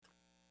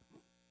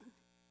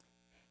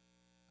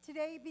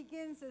today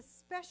begins a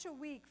special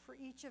week for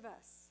each of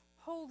us,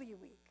 Holy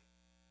Week.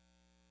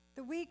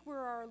 The week where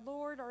our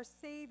Lord, our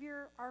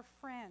Savior, our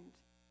friend,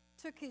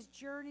 took his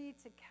journey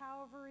to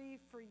Calvary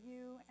for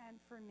you and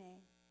for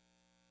me.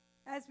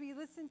 As we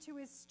listen to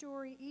his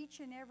story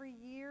each and every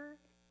year,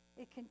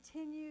 it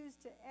continues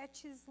to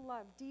etch his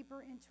love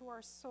deeper into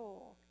our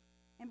soul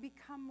and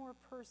become more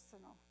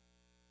personal.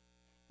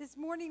 This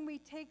morning we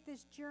take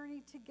this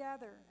journey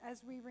together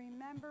as we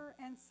remember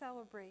and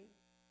celebrate.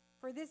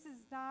 For this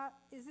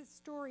is a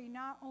story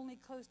not only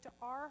close to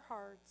our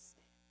hearts,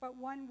 but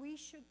one we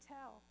should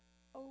tell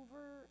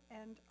over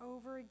and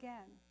over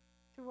again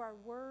through our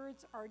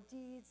words, our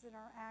deeds, and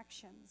our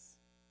actions.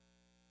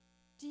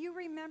 Do you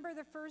remember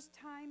the first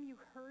time you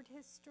heard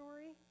his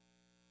story?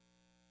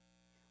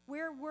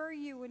 Where were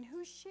you and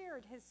who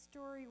shared his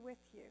story with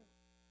you?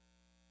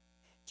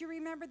 Do you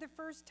remember the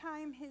first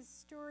time his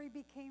story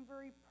became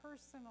very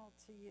personal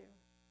to you?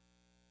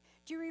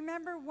 Do you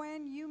remember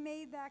when you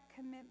made that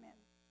commitment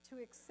to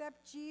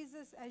accept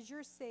Jesus as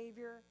your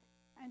Savior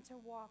and to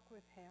walk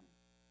with him?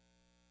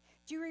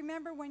 Do you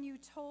remember when you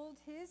told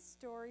his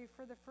story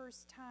for the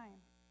first time?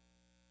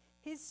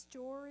 His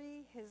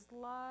story, his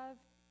love,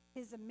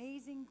 his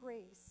amazing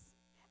grace,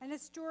 and a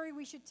story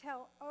we should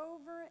tell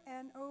over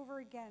and over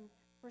again,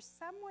 where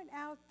someone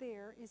out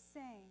there is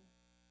saying,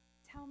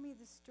 tell me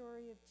the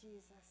story of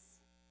Jesus.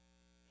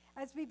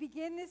 As we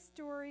begin his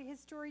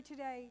story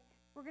today,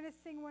 we're going to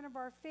sing one of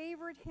our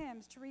favorite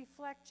hymns to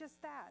reflect just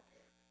that,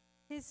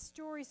 his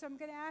story. So I'm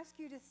going to ask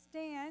you to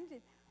stand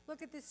and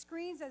look at the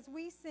screens as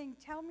we sing,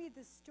 Tell Me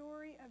the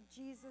Story of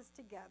Jesus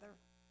together.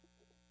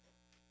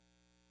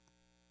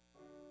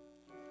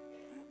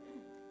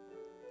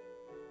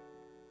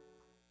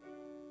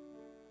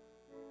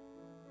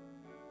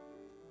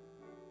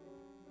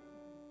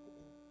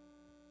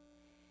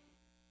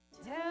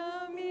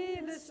 Tell me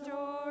the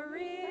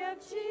story of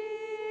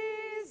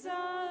Jesus,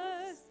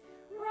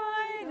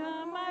 write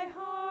on my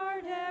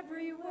heart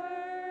every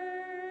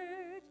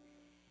word.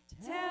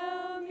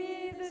 Tell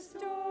me the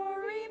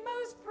story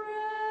most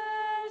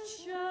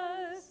precious,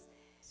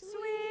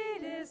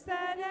 sweetest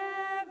that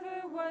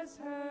ever was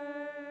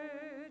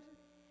heard.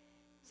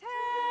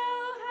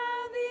 Tell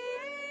how the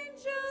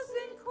angels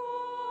in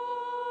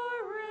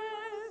chorus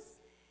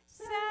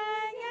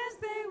sang as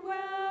they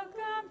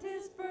welcomed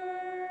his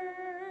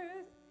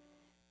birth.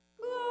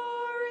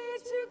 Glory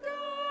to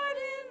God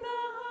in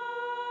the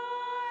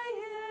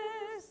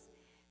highest,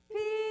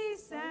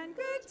 peace and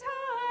good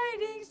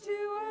tidings to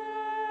earth.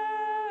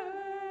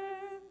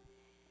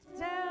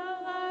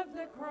 Tell of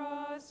the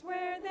cross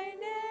where they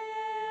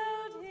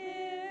nailed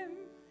him,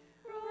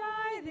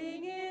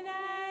 writhing in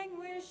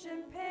anguish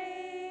and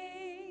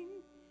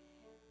pain.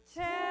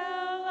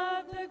 Tell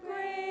of the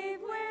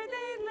grave where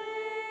they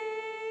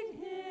laid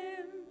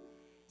him.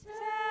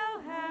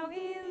 Tell how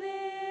he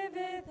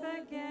liveth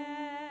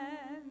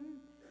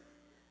again.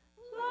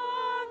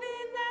 Love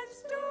in that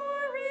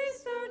story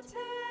so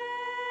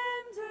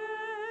tender,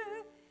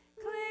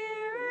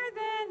 clearer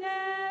than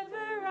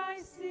ever I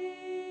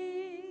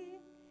see.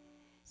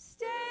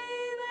 Stay,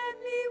 let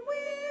me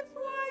weep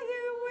while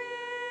you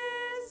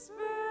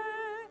whisper,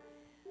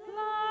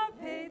 love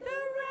paid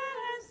the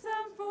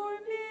ransom for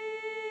me.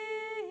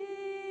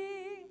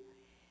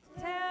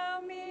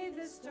 Tell me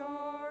the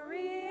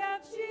story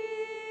of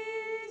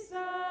Jesus,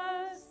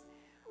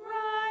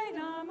 write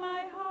on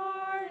my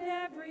heart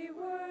every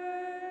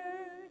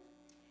word.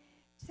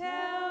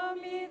 Tell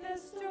me the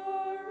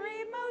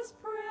story most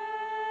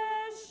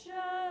precious,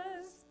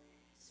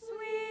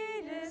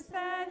 sweetest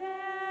that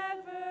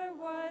ever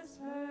was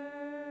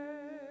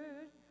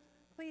heard.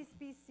 Please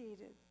be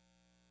seated.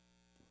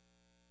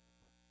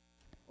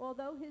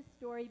 Although his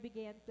story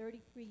began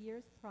 33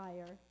 years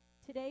prior,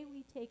 today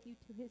we take you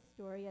to his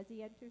story as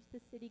he enters the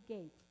city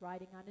gates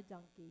riding on a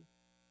donkey.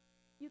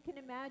 You can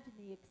imagine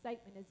the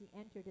excitement as he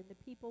entered, and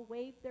the people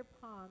waved their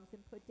palms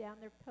and put down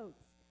their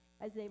coats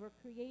as they were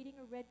creating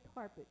a red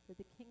carpet for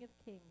the King of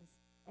Kings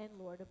and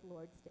Lord of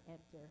Lords to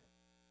enter.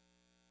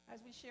 As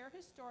we share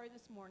his story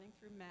this morning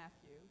through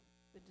Matthew,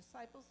 the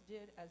disciples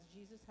did as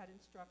Jesus had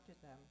instructed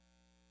them.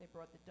 They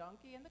brought the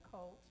donkey and the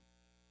colt,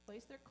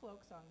 placed their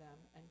cloaks on them,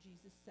 and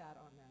Jesus sat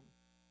on them.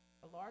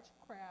 A large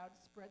crowd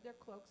spread their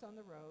cloaks on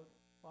the road,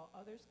 while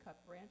others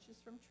cut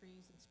branches from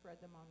trees and spread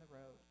them on the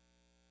road.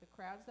 The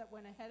crowds that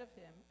went ahead of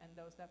him and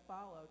those that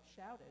followed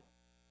shouted,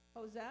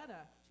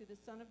 Hosanna to the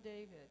Son of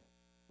David!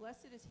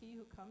 Blessed is he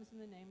who comes in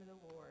the name of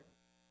the Lord.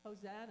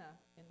 Hosanna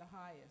in the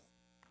highest.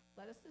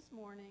 Let us this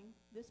morning,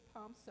 this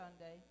Palm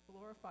Sunday,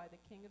 glorify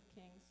the King of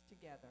Kings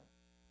together.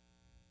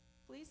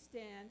 Please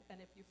stand,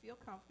 and if you feel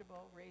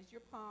comfortable, raise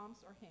your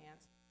palms or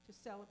hands to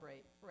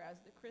celebrate, for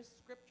as the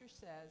scripture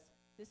says,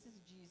 this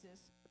is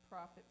Jesus, the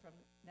prophet from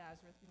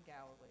Nazareth in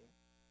Galilee.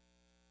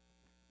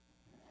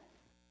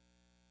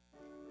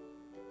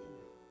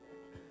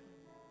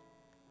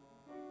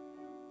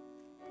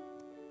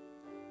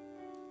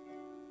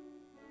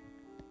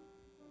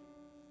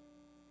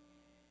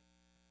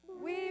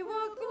 We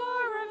will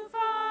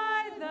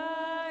glorify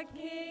the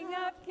King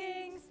of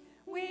Kings.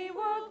 We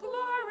will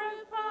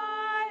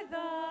glorify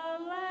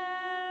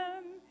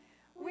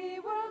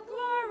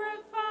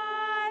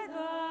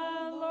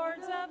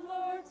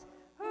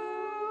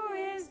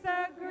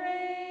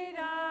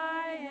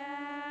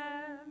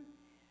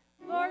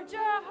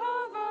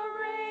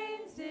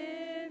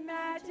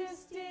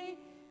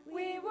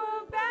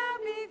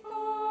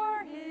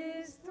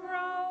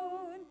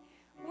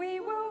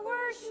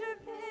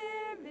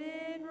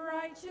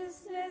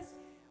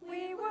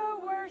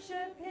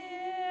worship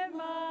him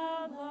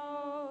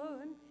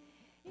alone.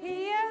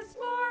 He is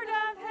Lord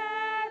of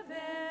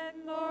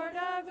heaven, Lord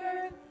of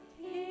earth.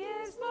 He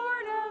is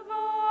Lord of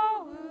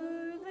all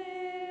who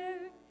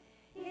live.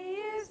 He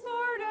is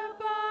Lord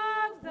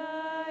above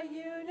the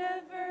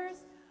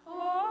universe.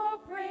 All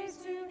praise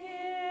to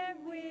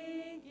him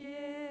we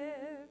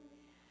give.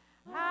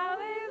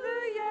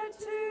 Hallelujah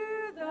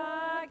to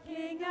the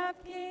King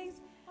of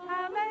Kings.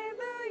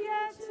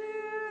 Hallelujah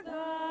to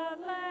the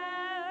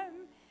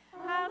Lamb.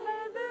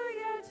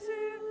 Hallelujah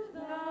to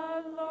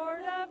the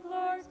Lord of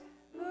Lords,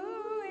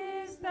 who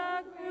is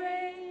the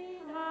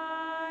great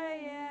I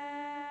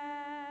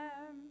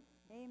am.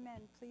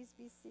 Amen. Please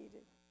be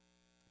seated.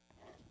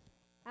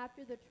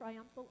 After the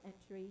triumphal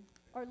entry,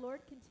 our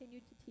Lord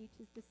continued to teach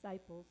his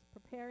disciples,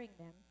 preparing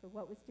them for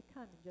what was to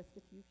come in just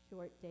a few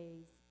short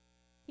days.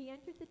 He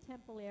entered the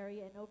temple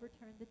area and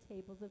overturned the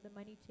tables of the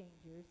money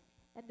changers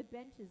and the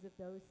benches of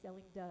those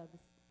selling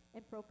doves,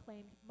 and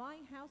proclaimed,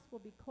 "My house will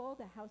be called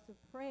a house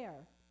of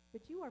prayer,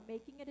 but you are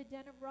making it a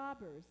den of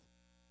robbers."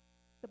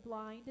 The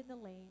blind and the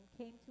lame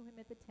came to him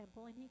at the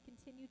temple, and he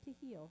continued to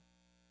heal.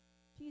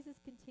 Jesus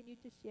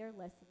continued to share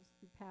lessons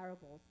through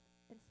parables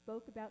and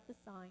spoke about the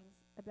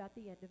signs about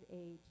the end of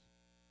age.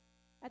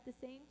 At the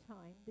same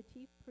time, the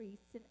chief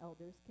priests and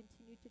elders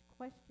continued to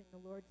question the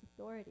Lord's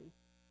authority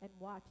and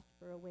watched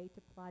for a way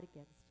to plot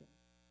against him.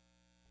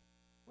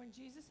 When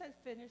Jesus had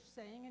finished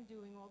saying and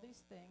doing all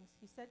these things,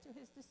 he said to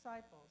his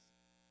disciples,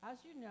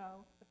 "As you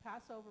know, the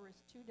Passover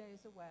is 2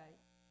 days away,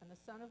 and the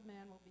Son of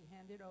Man will be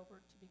handed over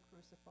to be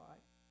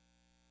crucified."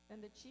 Then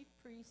the chief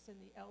priests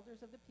and the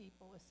elders of the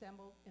people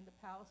assembled in the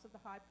palace of the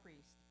high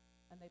priest,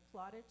 and they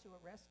plotted to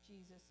arrest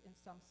Jesus in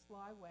some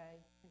sly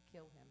way and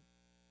kill him.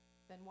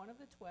 Then one of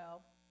the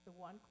 12, the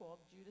one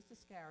called Judas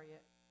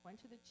Iscariot, went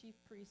to the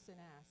chief priests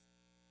and asked,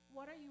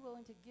 "What are you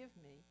willing to give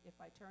me if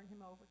I turn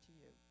him over to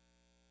you?"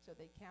 So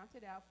they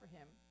counted out for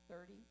him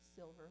 30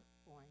 silver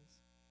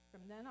coins.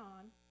 From then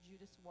on,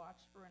 Judas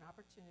watched for an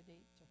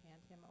opportunity to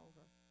hand him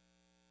over.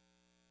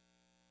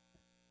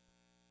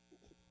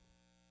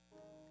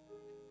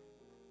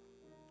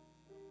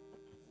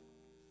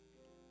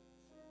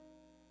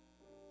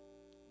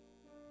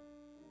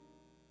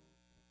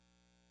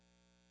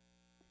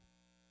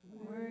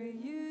 Were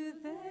you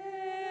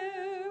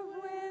there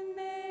when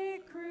they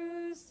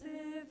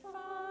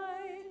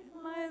crucified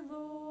my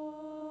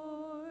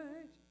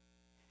Lord?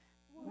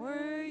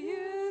 Were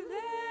you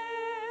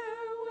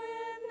there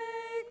when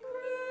they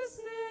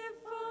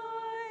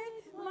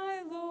crucified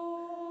my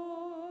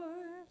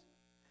Lord?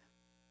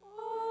 Oh,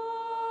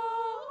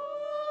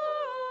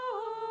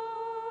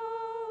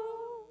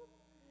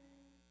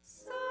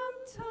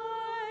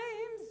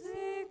 sometimes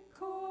it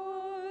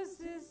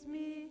causes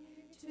me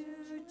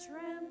to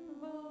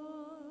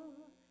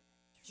tremble,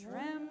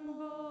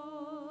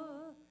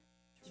 tremble,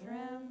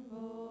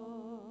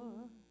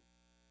 tremble.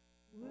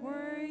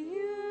 Were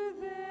you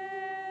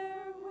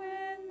there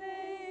when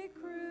they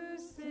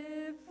crucified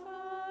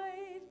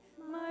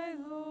my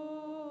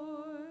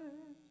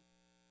Lord?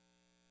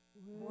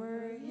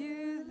 Were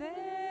you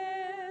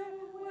there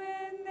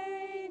when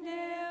they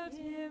nailed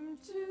him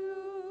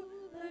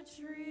to the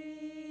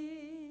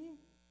tree?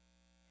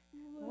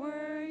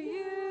 Were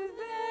you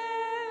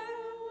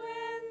there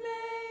when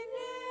they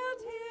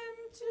nailed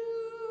him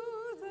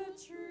to the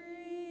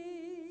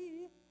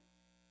tree?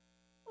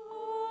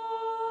 Oh,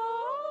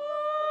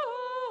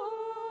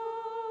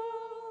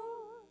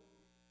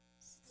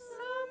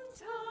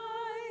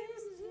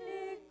 sometimes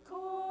it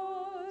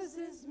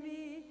causes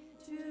me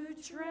to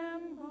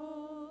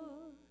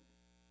tremble,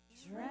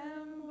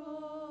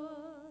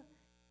 tremble,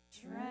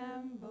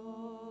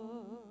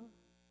 tremble.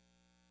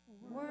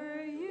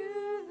 Were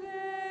you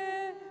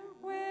there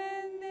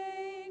when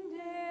they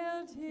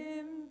nailed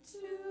him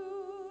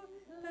to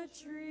the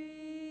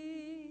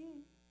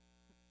tree?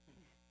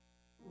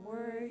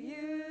 Were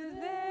you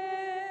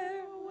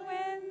there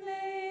when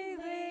they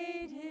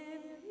laid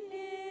him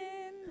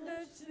in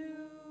the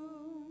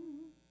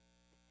tomb?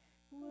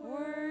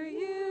 Were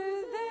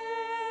you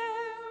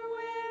there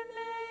when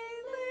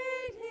they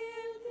laid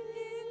him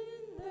in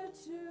the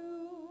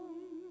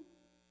tomb?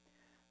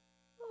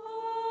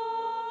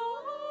 Oh,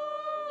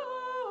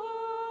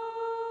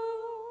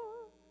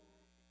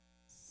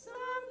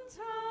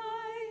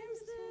 sometimes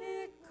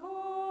it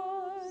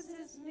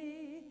causes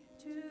me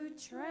to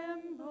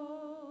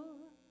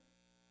tremble,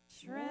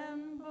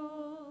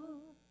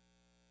 tremble,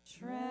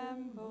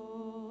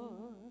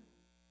 tremble.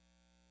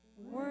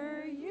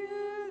 Were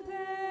you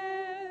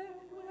there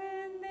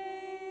when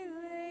they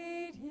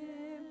laid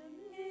him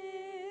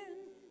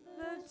in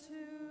the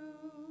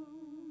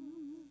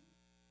tomb?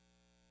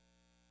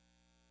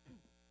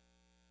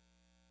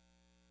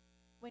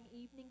 When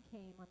evening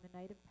came on the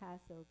night of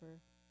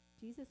Passover,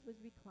 Jesus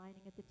was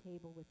reclining at the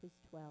table with his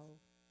 12.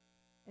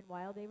 And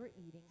while they were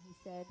eating, he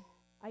said,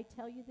 "I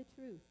tell you the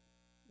truth,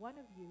 one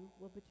of you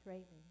will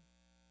betray me."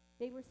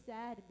 They were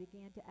sad and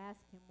began to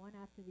ask him one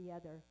after the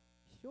other,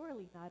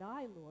 "Surely not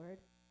I,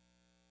 Lord."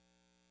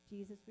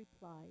 Jesus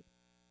replied,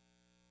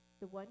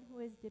 The one who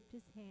has dipped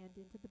his hand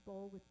into the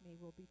bowl with me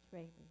will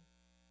betray me.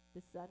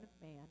 The Son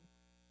of Man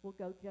will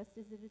go just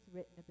as it is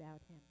written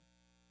about him.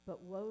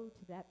 But woe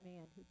to that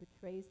man who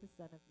betrays the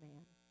Son of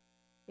Man.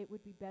 It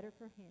would be better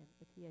for him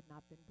if he had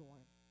not been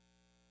born."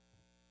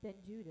 Then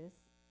Judas,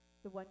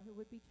 the one who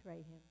would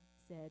betray him,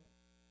 said,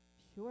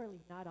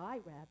 "Surely not I,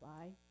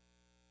 Rabbi."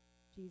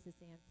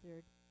 Jesus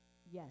answered,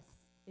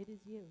 "Yes, it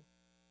is you."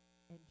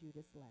 And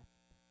Judas left.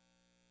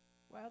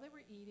 While they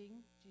were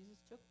eating,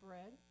 Jesus took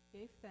bread,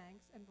 gave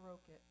thanks, and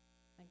broke it,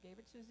 and gave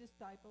it to his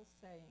disciples,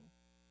 saying,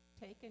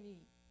 "Take and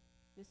eat.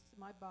 This is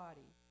my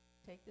body.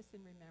 Take this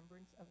in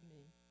remembrance of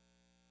me."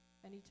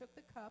 And he took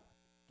the cup,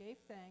 gave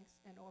thanks,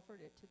 and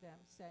offered it to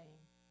them,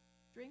 saying,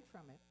 "Drink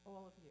from it,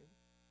 all of you.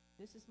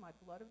 This is my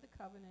blood of the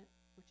covenant,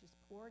 which is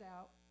poured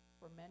out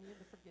for many of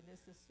the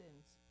forgiveness of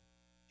sins.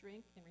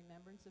 Drink in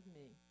remembrance of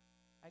me.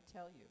 I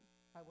tell you,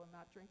 I will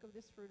not drink of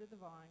this fruit of the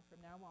vine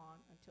from now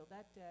on until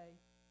that day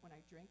when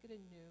I drink it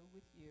anew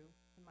with you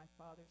in my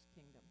Father's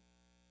kingdom."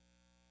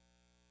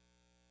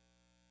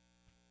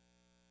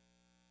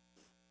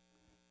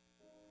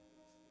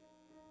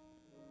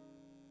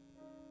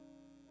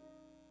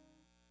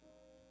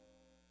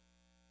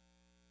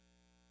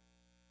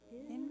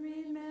 In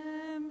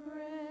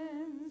remembrance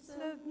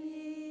of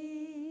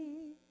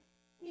me,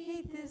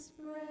 eat this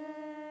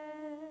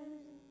bread.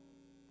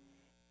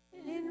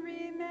 In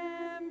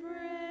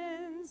remembrance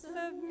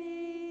of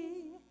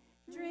me,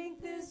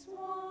 drink this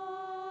wine.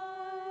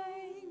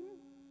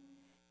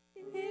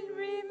 In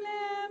remembrance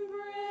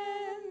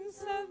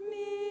of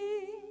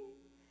me,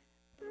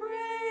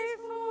 pray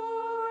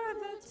for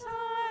the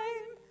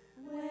time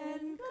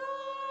when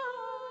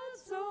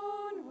God's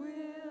own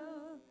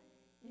will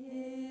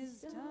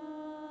is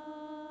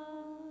done.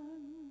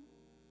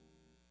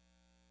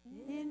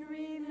 In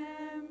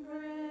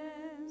remembrance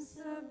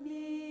of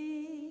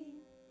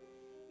me,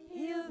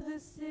 heal the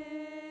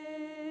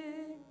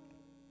sick.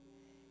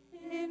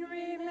 In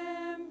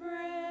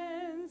remembrance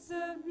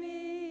of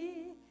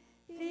me,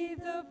 feed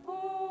the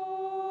poor.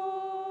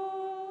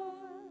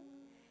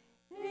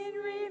 In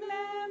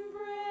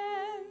remembrance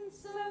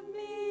of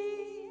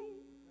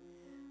me,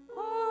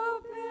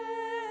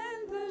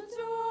 open the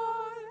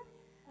door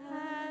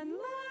and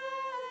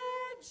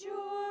let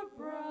your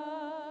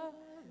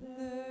brother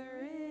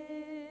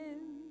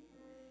in.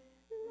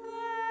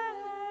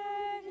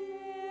 Let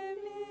him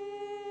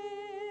in.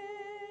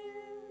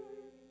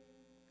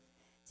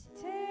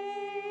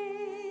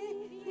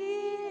 Take,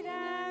 eat,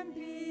 and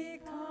be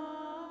comforted.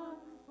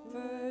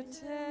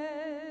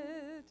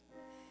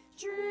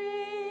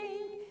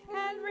 Drink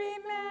and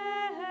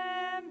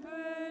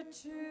remember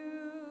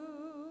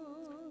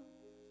too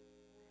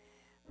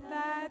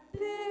that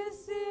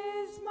this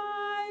is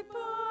my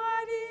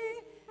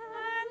body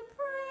and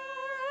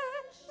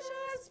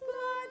precious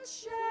blood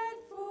shed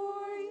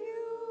for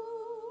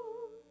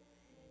you,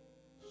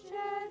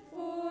 shed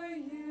for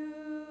you.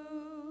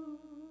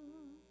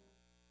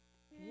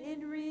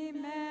 In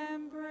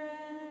remembrance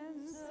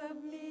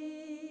of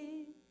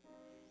me,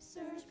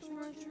 search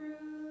for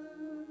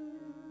truth.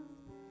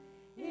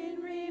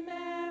 In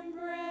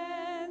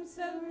remembrance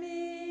of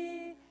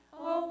me,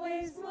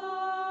 always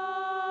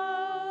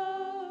love.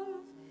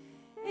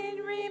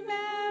 In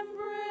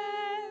remembrance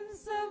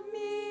of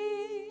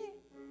me,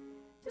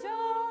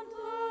 don't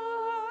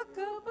look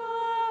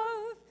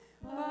above,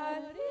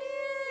 but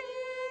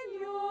in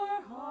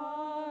your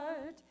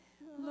heart,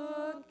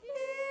 look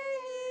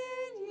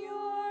in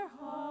your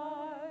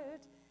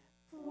heart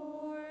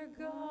for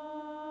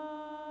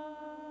God.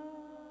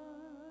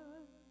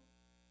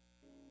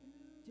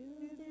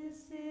 Do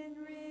this in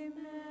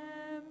remembrance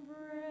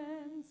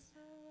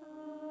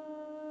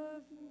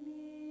of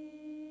me.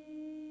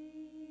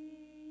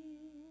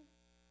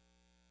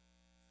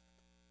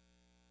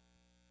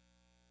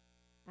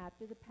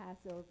 After the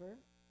Passover,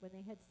 when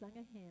they had sung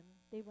a hymn,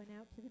 they went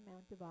out to the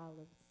Mount of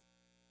Olives.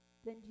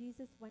 Then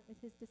Jesus went with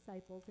his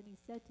disciples, and he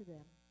said to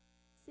them,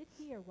 "Sit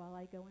here while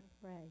I go and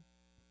pray."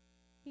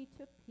 He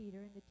took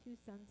Peter and the two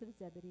sons of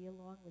Zebedee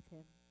along with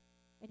him,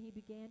 and he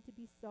began to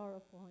be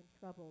sorrowful and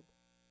troubled.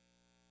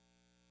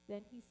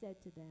 Then he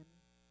said to them,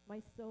 "My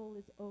soul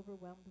is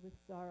overwhelmed with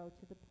sorrow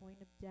to the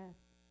point of death.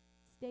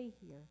 Stay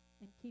here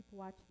and keep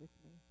watch with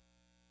me."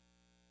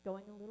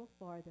 Going a little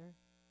farther,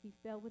 he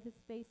fell with his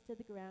face to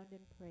the ground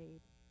and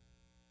prayed,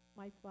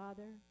 "My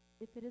Father,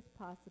 if it is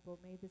possible,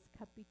 may this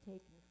cup be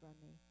taken from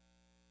me.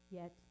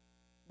 Yet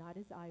not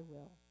as I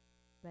will,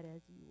 but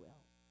as you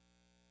will."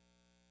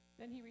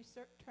 Then he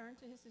returned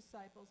to his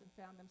disciples and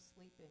found them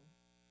sleeping.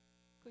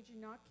 "Could you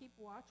not keep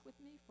watch with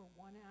me for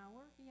 1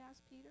 hour?" he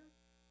asked Peter.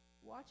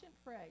 "Watch and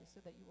pray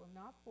so that you will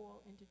not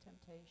fall into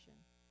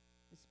temptation.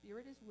 The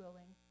spirit is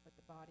willing, but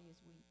the body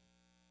is weak."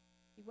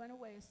 He went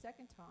away a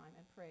second time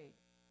and prayed,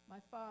 "My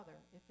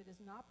Father, if it is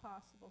not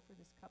possible for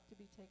this cup to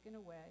be taken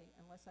away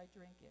unless I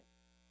drink it,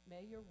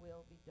 may your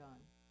will be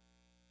done."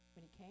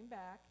 When he came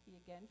back, he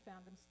again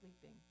found them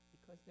sleeping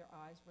because their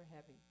eyes were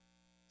heavy.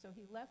 So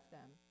he left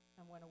them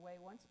and went away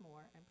once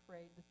more and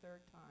prayed the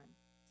third time,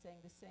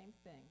 saying the same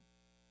thing.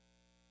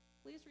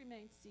 Please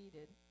remain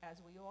seated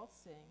as we all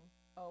sing,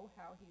 "Oh,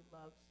 How He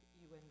Loves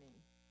You and Me."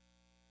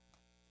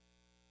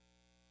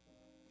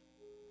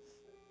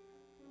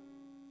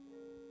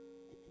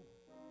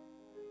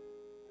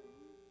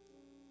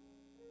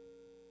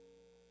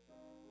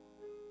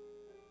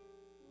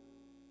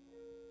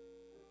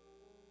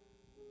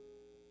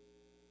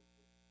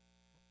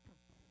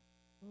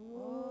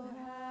 Oh,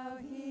 how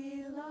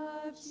he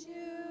loves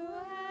you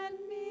and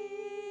me.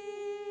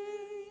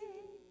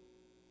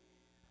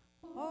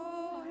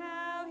 Oh,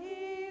 how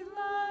he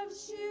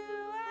loves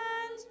you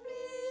and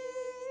me.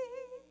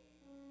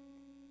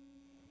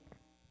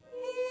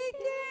 He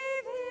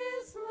gave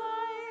his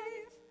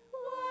life.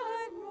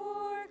 What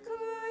more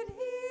could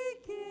he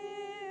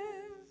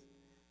give?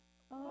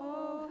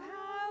 Oh,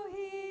 how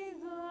he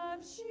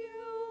loves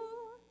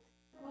you.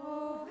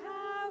 Oh,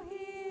 how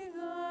he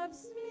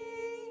loves me.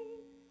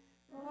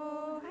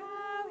 Oh,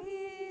 how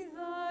he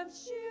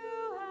loves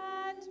you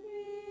and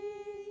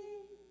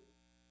me.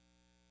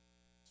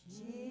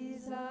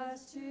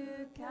 Jesus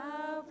to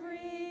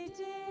Calvary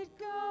did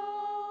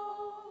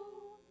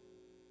go,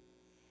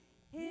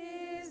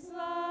 his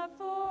love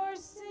for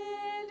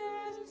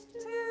sinners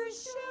to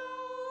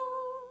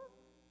show.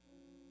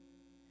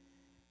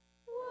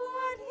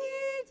 What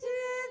he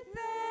did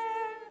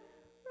there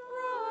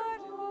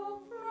brought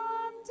hope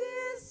from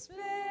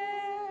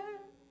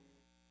despair.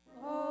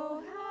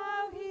 Oh,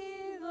 how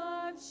he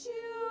loves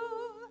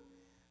you.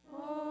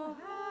 Oh,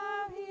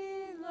 how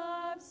he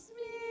loves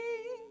me.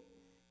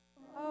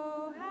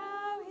 Oh,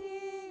 how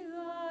he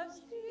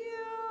loves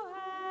you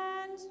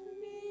and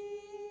me.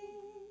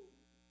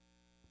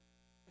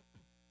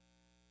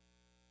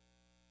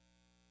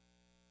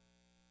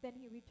 Then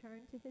he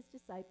returned to his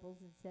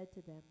disciples and said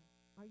to them,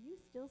 "Are you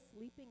still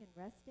sleeping and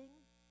resting?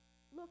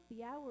 Look,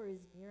 the hour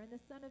is near, and the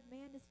Son of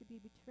Man is to be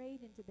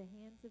betrayed into the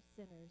hands of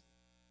sinners.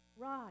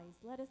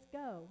 Rise, let us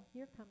go.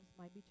 Here comes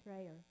my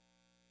betrayer."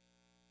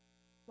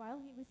 While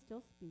he was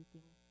still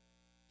speaking,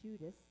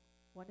 Judas,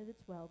 one of the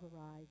 12,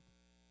 arrived.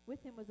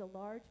 With him was a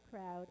large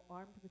crowd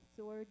armed with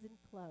swords and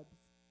clubs,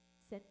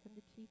 sent from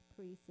the chief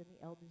priests and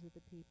the elders of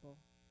the people.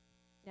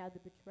 Now the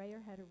betrayer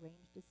had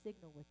arranged a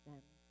signal with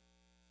them.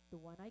 "The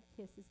one I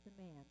kiss is the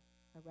man.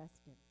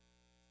 Arrest him."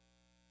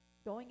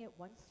 Going at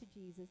once to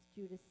Jesus,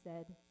 Judas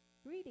said,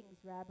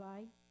 "Greetings,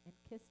 Rabbi,"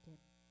 and kissed him.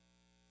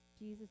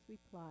 Jesus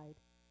replied,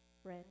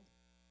 "Friend,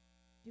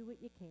 do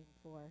what you came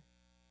for."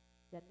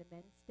 Then the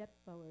men stepped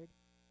forward,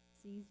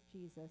 seized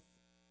Jesus,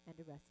 and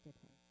arrested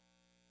him.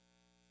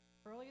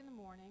 Early in the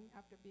morning,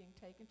 after being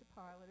taken to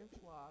Pilate and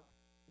flogged,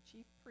 the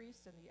chief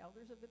priests and the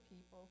elders of the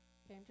people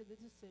came to the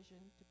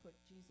decision to put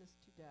Jesus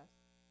to death.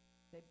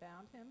 They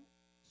bound him,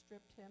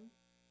 stripped him,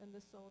 then the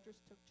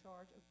soldiers took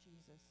charge of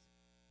Jesus.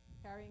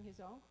 Carrying his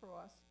own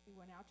cross, he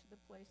went out to the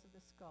place of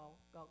the skull,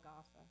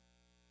 Golgotha.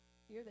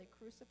 Here they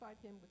crucified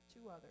him with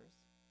two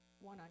others,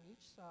 one on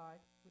each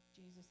side, with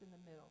Jesus in the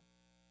middle.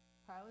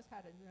 Pilate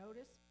had a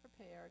notice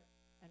prepared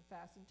and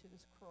fastened to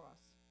this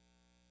cross.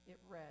 It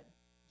read,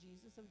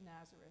 "Jesus of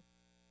Nazareth,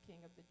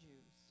 King of the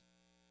Jews."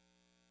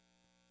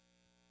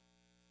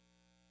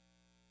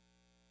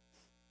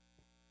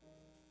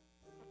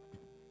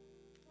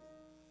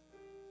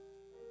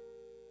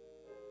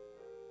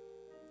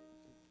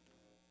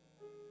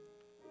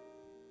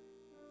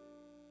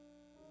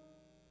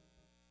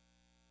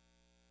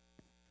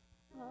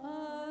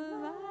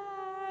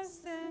 Alas,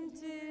 then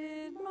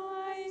did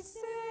my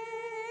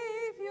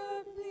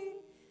Savior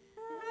bleed,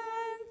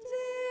 and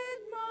did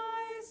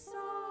my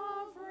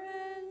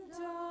Sovereign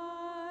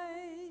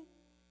die?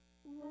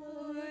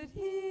 Would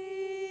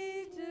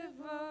he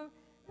devote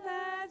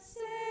that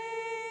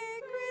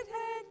sacred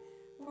head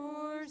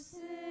for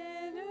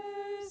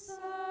sinners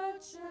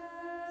such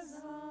as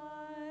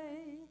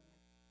I?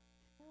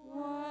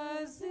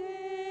 Was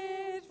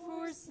it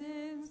for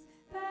sins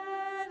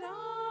that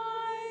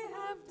I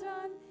have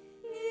done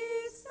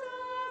he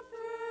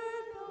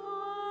suffered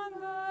on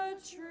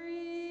the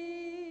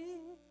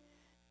tree?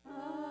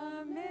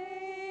 Amazing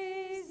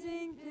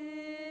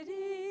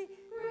pity,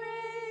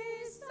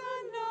 grace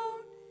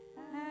unknown,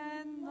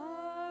 and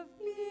love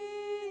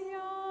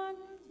beyond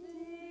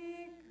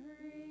decree.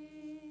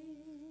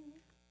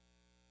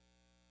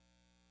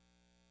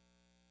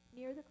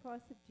 Near the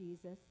cross of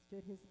Jesus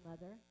stood his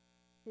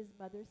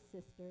mother's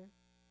sister,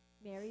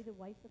 Mary the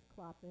wife of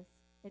Clopas,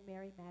 and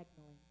Mary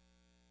Magdalene.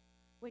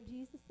 When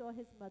Jesus saw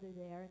his mother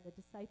there and the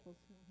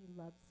disciples whom he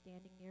loved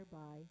standing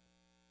nearby,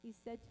 he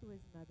said to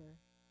his mother,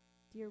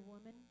 "Dear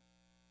woman,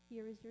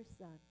 here is your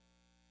son,"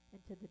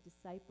 and to the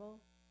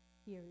disciple,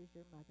 "Here is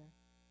your mother."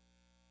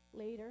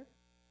 Later,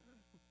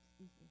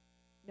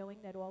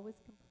 knowing that all was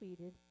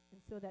completed,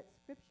 and so that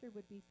scripture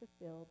would be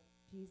fulfilled,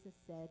 Jesus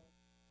said,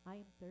 "I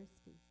am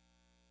thirsty."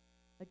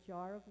 A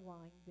jar of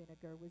wine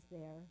vinegar was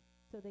there,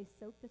 so they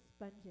soaked a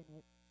sponge in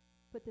it,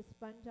 put the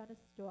sponge on a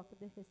stalk of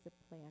the hyssop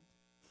plant,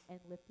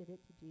 and lifted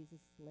it to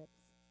Jesus'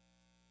 lips.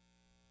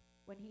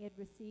 When he had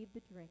received the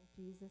drink,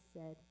 Jesus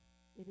said,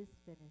 "It is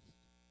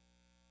finished."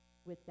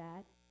 With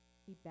that,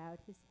 he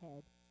bowed his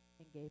head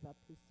and gave up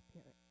his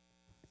spirit.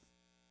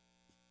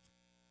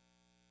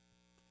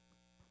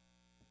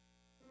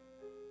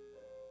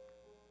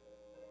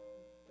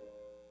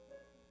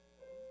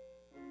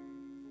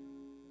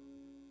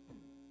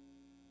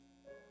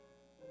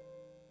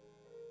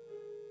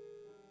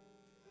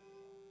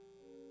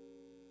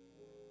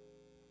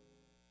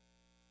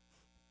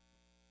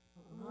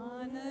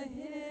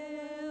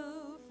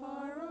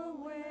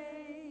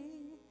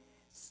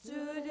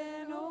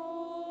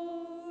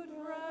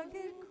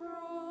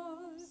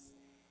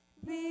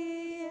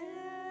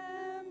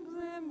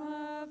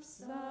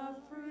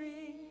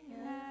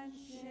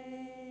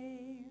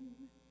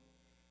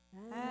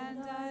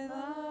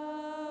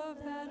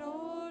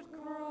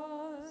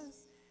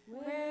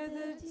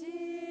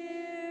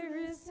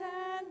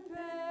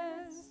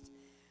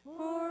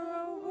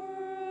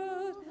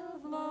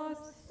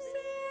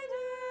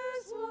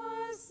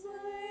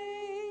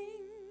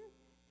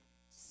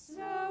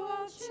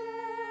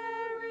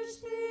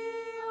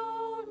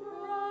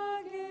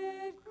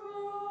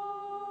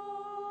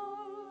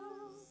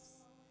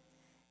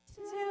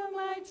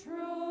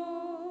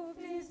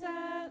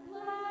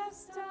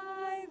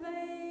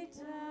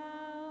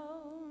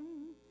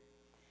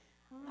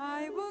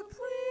 will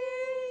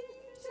cling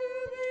to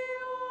the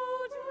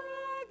old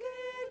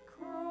rugged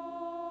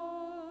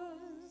cross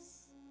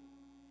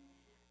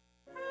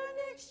and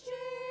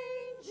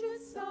exchange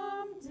it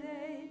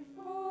someday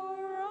for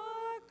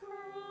a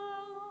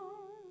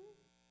crown.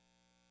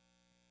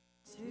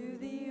 To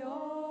the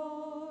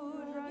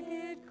old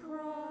rugged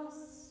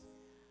cross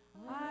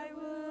I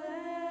will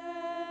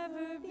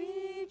ever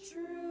be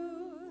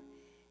true.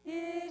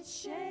 Its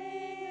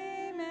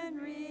shame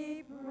and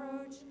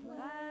reproach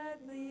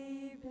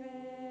gladly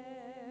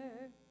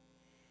bear.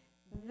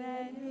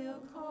 Then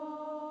he'll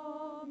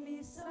call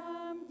me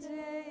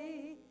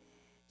someday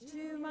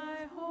to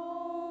my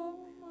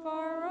home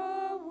far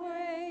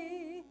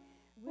away,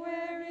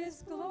 where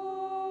his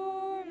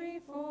glory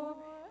forever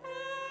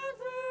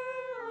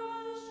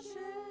I'll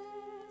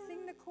share.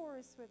 Sing the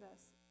chorus with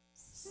us.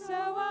 So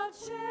I'll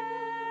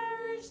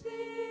cherish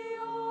the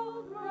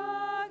old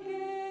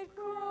rugged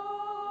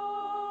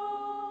cross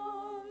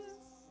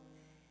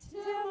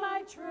till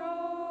my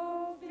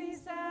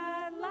trophies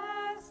at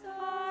last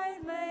I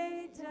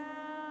lay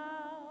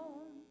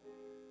down.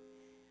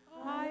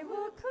 I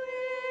will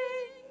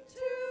cling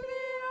to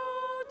the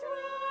old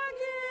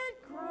rugged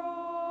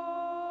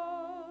cross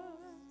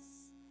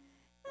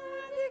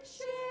and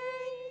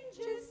exchange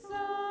it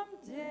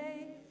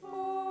someday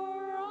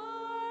for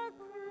a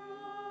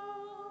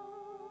crown.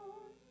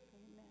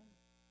 Amen.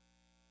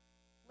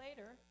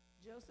 Later,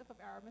 Joseph of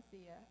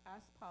Arimathea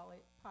asked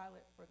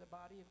Pilate for the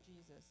body of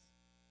Jesus.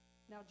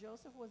 Now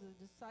Joseph was a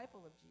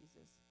disciple of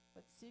Jesus,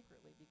 but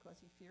secretly because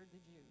he feared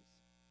the Jews.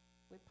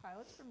 With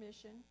Pilate's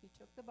permission, he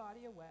took the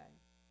body away.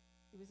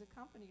 He was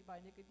accompanied by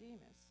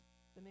Nicodemus,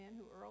 the man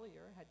who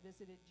earlier had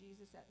visited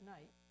Jesus at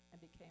night and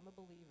became a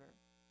believer.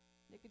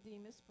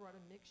 Nicodemus brought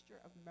a mixture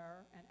of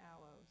myrrh and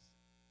aloes.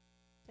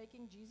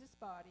 Taking Jesus'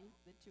 body,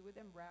 the two of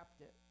them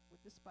wrapped it with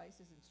the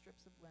spices in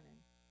strips of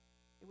linen.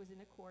 It was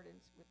in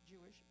accordance with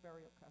Jewish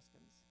burial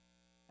customs.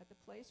 At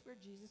the place where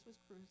Jesus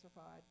was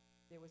crucified,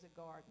 there was a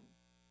garden,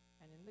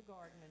 and in the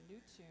garden a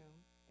new tomb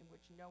in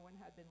which no one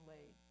had been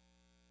laid.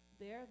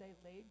 There they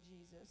laid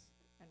Jesus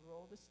and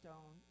rolled a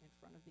stone in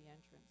front of the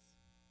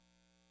entrance.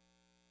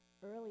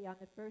 Early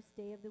on the first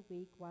day of the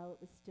week, while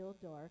it was still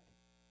dark,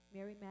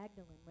 Mary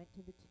Magdalene went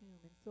to the tomb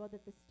and saw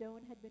that the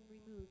stone had been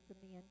removed from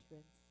the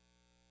entrance.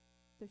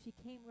 So she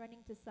came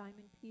running to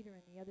Simon Peter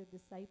and the other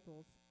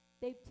disciples.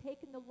 "They've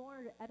taken the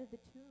Lord out of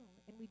the tomb,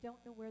 and we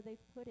don't know where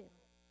they've put him."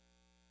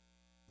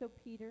 So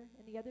Peter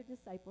and the other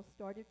disciple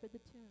started for the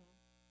tomb.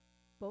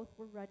 Both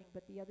were running,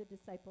 but the other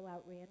disciple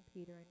outran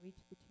Peter and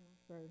reached the tomb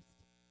first.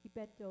 He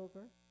bent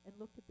over and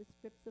looked at the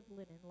strips of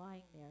linen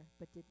lying there,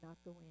 but did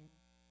not go in.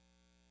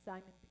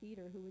 Simon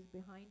Peter, who was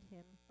behind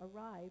him,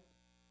 arrived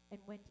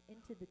and went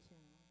into the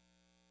tomb.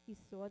 He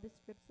saw the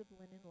strips of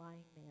linen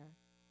lying there,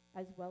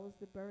 as well as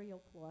the burial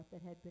cloth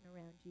that had been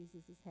around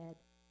Jesus' head.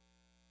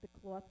 The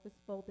cloth was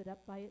folded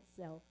up by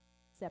itself,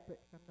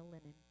 separate from the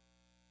linen.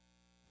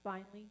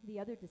 Finally, the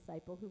other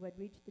disciple, who had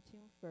reached the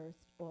tomb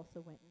first,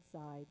 also went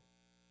inside.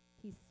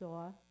 He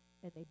saw,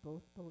 and they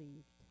both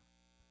believed.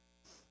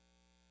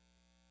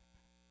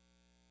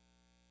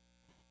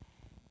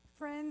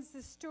 Friends,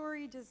 the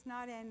story does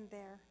not end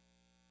there.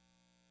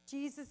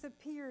 Jesus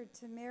appeared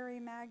to Mary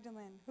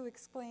Magdalene, who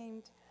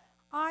exclaimed,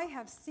 "I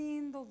have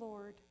seen the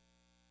Lord."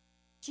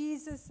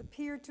 Jesus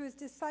appeared to his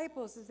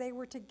disciples as they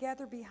were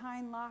together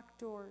behind locked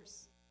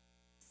doors,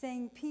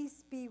 saying,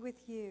 "Peace be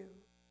with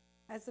you.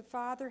 As the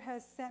Father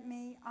has sent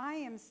me, I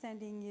am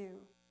sending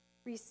you.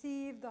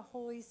 Receive the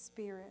Holy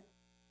Spirit."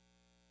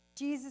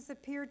 Jesus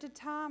appeared to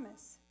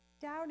Thomas,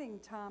 doubting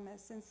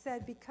Thomas, and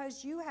said,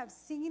 "Because you have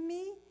seen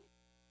me,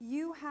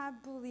 you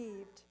have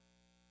believed.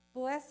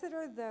 Blessed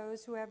are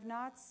those who have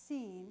not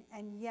seen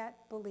and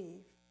yet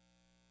believe."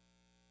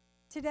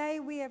 Today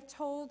we have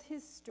told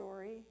his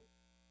story,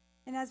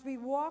 and as we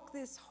walk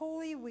this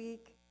Holy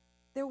Week,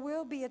 there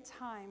will be a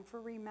time for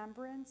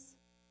remembrance,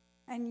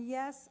 and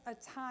yes, a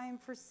time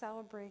for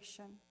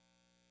celebration.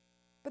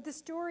 But the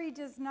story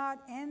does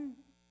not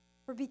end,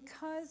 for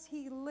because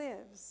he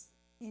lives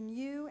in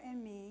you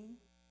and me,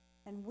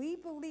 and we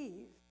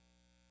believe,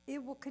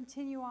 it will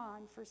continue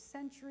on for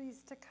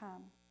centuries to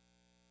come.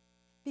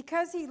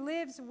 Because he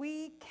lives,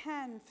 we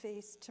can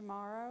face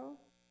tomorrow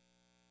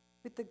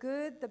with the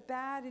good, the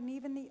bad, and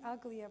even the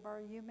ugly of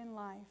our human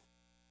life.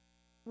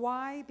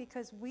 Why?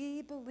 Because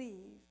we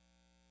believe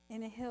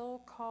in a hill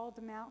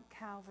called Mount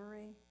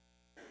Calvary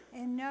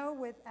and know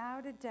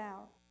without a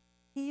doubt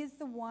he is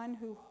the one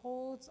who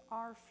holds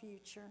our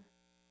future.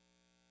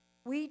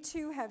 We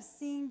too have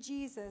seen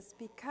Jesus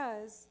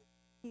because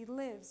he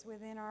lives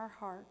within our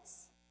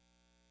hearts.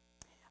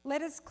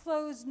 Let us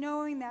close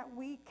knowing that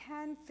we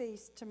can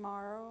face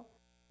tomorrow,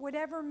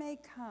 whatever may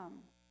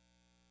come,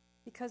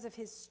 because of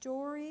his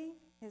story,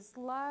 his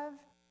love,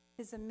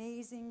 his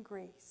amazing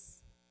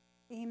grace.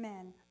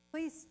 Amen.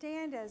 Please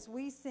stand as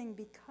we sing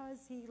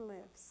 "Because He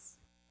Lives."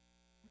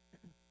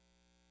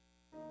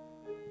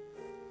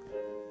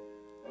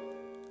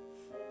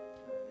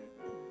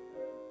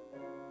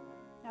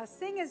 Now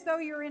sing as though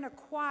you're in a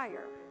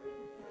choir.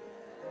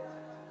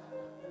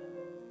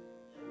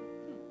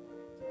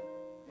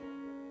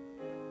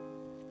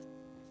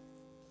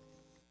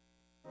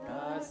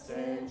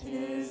 sent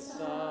his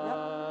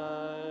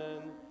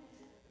Son.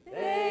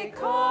 They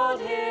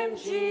called him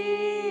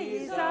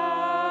Jesus.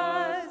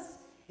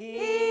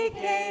 He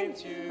came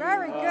to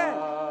Very good.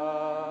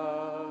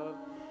 love,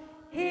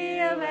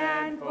 heal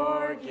and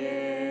forgive.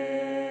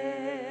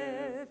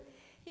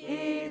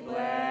 He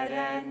bled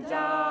and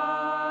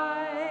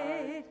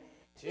died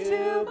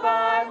to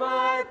buy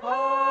my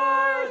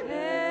pardon.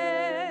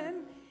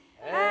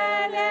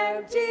 An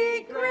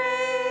empty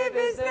grave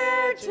is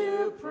there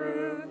to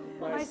prove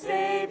my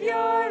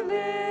Savior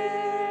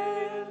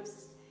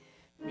lives.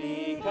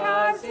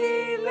 Because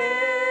he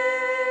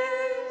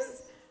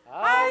lives,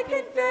 I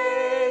can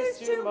face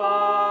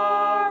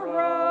tomorrow.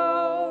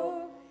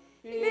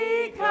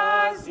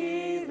 Because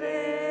he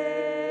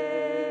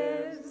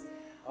lives,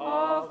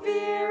 all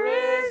fear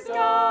is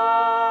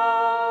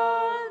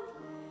gone.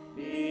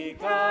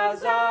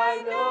 Because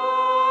I know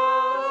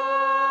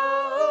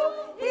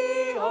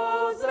he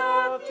holds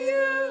the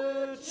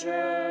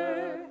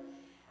future,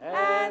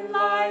 and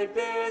life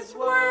is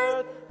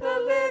worth the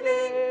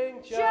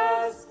living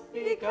just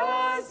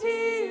because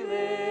he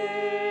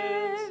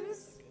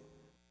lives.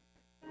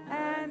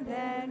 And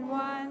then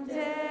one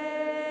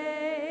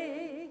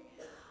day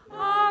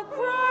I'll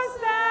cross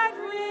that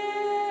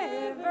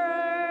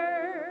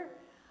river,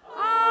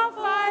 I'll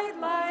fight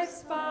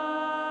life's fight,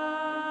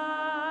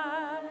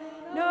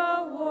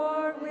 no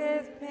war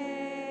with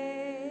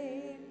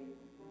pain.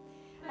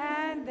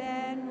 And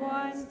then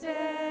one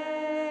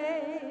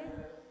day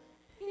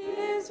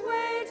his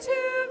way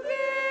to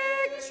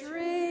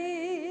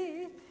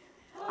victory,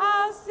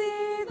 I'll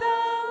see the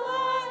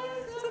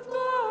lights of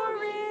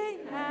glory,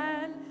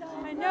 and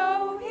I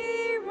know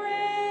he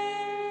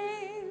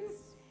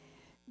reigns.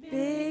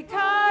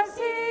 Because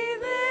he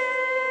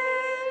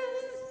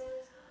lives,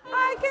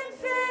 I can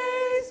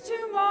face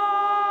tomorrow.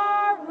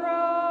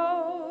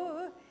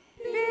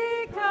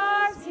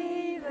 Because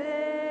he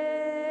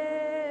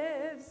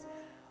lives,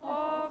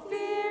 all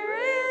fear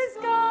is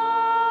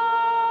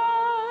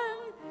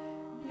gone.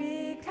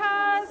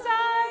 Because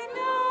I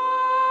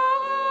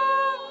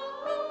know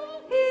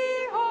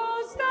he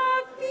holds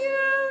the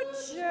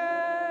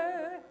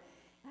future,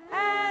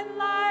 and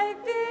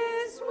life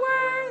is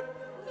worth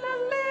the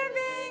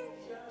living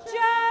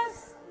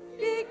just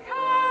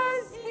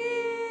because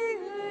he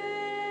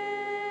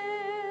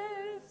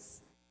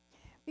lives.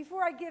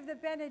 Before I give the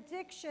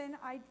benediction,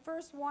 I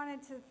first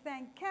wanted to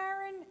thank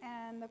Karen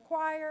and the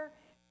choir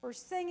for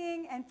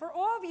singing, and for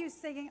all of you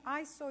singing.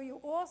 I saw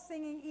you all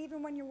singing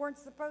even when you weren't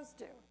supposed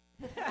to.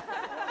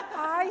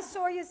 I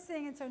saw you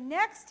singing. So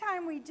next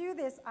time we do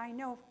this, I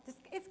know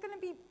it's going to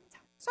be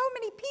so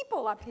many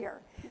people up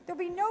here. There'll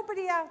be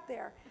nobody out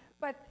there.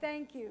 But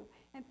thank you,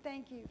 and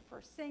thank you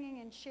for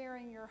singing and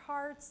sharing your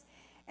hearts.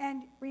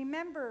 And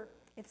remember,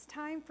 it's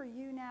time for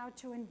you now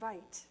to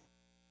invite.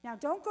 Now,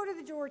 don't go to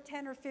the door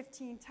 10 or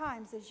 15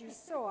 times, as you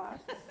saw.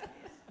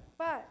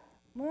 But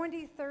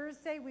Maundy,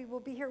 Thursday, we will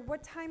be here.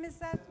 What time is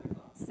that?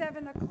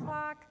 7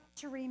 o'clock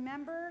to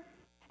remember.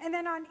 And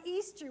then on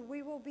Easter,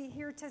 we will be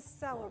here to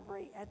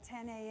celebrate at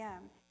 10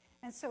 a.m.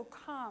 And so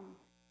come,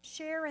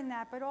 share in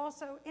that, but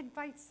also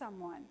invite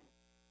someone.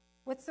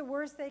 What's the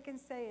worst they can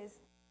say is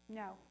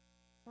no,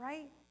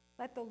 right?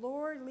 Let the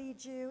Lord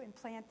lead you and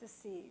plant the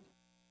seed.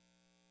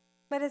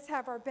 Let us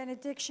have our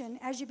benediction.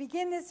 As you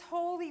begin this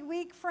Holy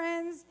Week,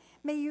 friends,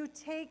 may you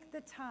take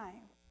the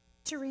time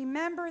to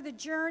remember the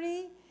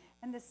journey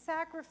and the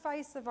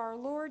sacrifice of our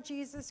Lord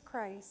Jesus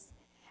Christ,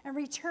 and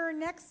return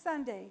next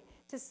Sunday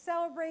to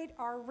celebrate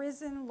our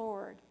risen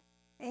Lord.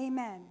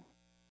 Amen.